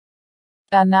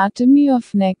Anatomy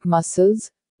of neck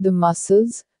muscles. The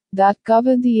muscles that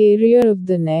cover the area of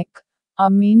the neck are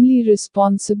mainly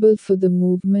responsible for the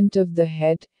movement of the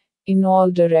head in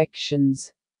all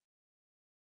directions.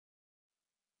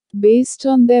 Based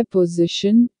on their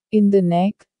position in the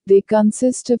neck, they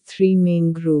consist of three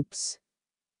main groups: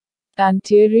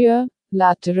 anterior,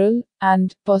 lateral,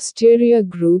 and posterior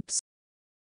groups.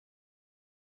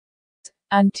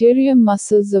 Anterior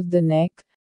muscles of the neck.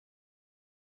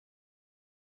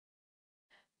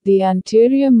 The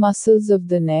anterior muscles of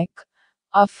the neck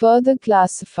are further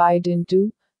classified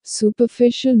into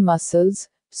superficial muscles,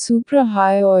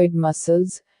 suprahyoid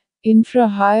muscles,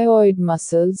 infrahyoid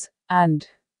muscles, and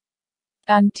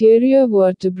anterior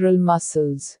vertebral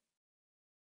muscles.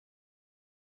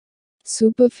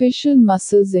 Superficial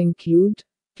muscles include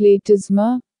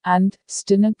platysma and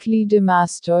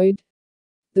sternocleidomastoid.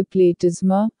 The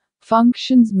platysma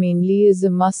functions mainly as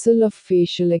a muscle of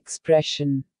facial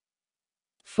expression.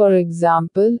 For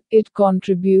example, it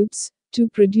contributes to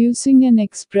producing an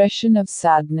expression of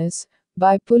sadness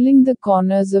by pulling the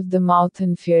corners of the mouth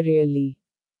inferiorly.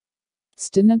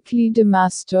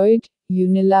 Sternocleidomastoid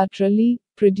unilaterally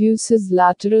produces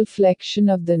lateral flexion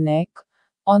of the neck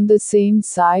on the same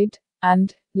side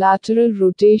and lateral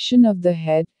rotation of the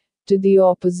head to the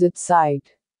opposite side.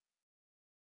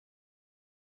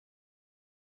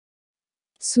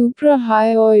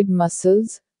 Suprahyoid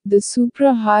muscles. The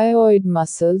suprahyoid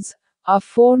muscles are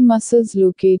four muscles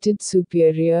located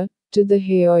superior to the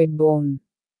hyoid bone.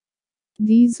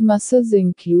 These muscles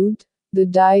include the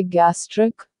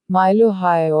digastric,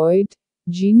 mylohyoid,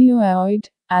 genioid,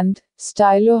 and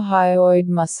stylohyoid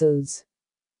muscles.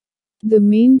 The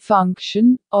main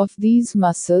function of these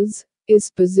muscles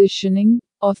is positioning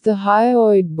of the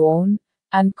hyoid bone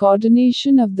and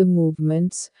coordination of the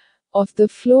movements of the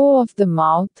flow of the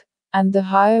mouth and the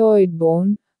hyoid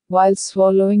bone while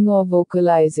swallowing or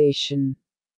vocalization.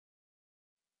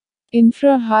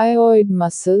 Infrahyoid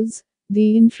muscles.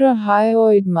 The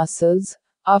infrahyoid muscles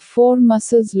are four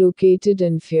muscles located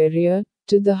inferior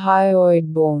to the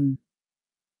hyoid bone.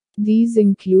 These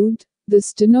include the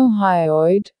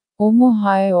sternocleidomastoid,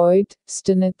 omohyoid,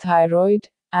 sternothyroid,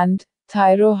 and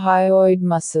thyrohyoid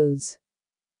muscles.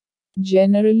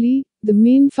 Generally, the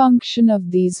main function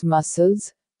of these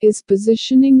muscles is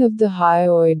positioning of the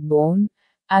hyoid bone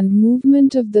and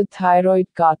movement of the thyroid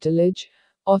cartilage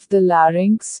of the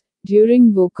larynx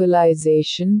during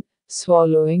vocalization,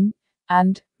 swallowing,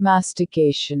 and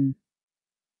mastication.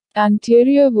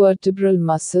 Anterior vertebral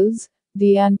muscles.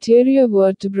 The anterior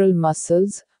vertebral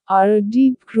muscles are a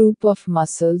deep group of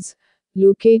muscles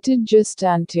located just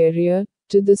anterior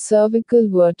to the cervical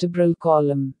vertebral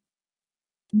column.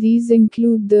 These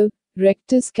include the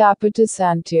rectus capitis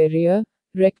anterior,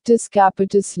 rectus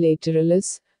capitis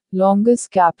lateralis, longus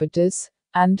capitis,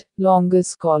 and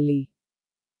longus colli.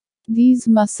 These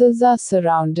muscles are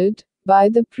surrounded by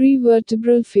the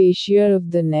prevertebral fascia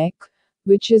of the neck,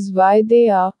 which is why they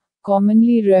are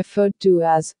commonly referred to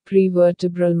as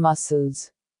prevertebral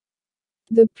muscles.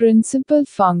 The principal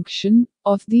function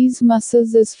of these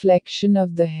muscles is flexion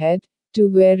of the head to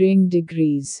varying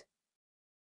degrees.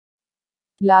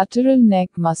 Lateral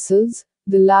neck muscles.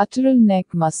 The lateral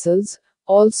neck muscles,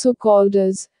 also called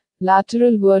as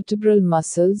lateral vertebral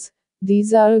muscles,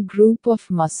 these are a group of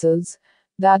muscles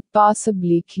that pass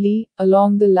obliquely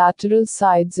along the lateral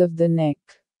sides of the neck.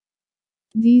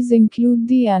 These include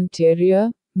the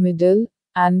anterior, middle,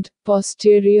 and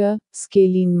posterior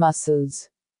scalene muscles.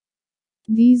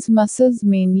 These muscles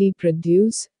mainly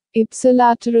produce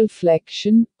ipsilateral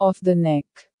flexion of the neck.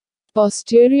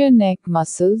 Posterior neck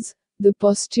muscles. The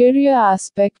posterior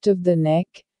aspect of the neck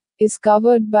is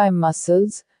covered by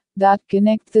muscles that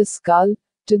connect the skull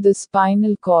to the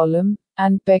spinal column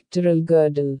and pectoral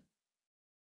girdle.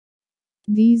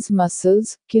 These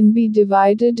muscles can be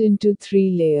divided into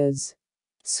three layers: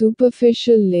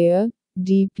 superficial layer,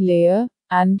 deep layer,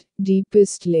 and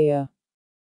deepest layer.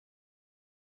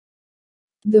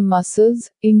 The muscles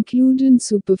included in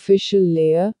superficial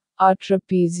layer are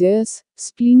trapezius,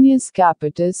 splenius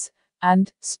capitis,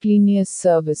 and splenius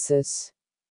cervicis.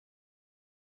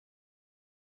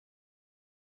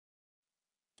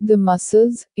 The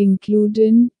muscles included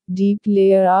in deep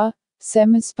layer are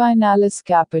semispinalis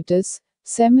capitis,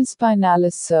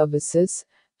 semispinalis cervicis,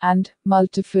 and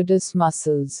multifidus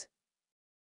muscles.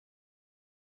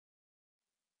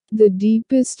 The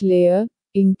deepest layer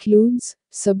includes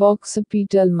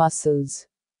suboccipital muscles.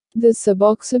 The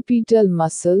suboccipital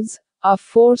muscles are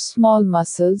four small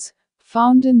muscles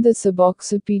found in the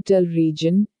suboccipital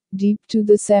region, deep to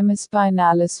the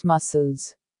semispinalis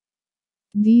muscles.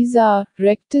 These are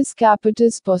rectus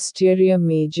capitis posterior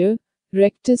major,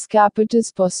 rectus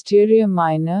capitis posterior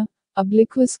minor,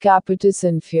 obliquus capitis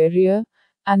inferior,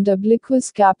 and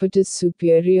obliquus capitis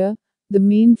superior. The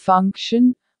main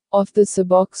function of the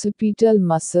suboccipital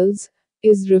muscles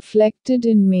is reflected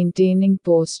in maintaining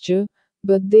posture,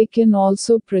 but they can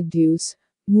also produce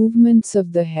movements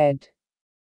of the head.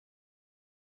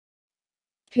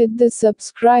 Hit the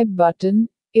subscribe button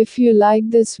if you like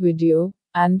this video,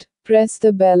 and press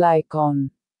the bell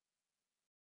icon.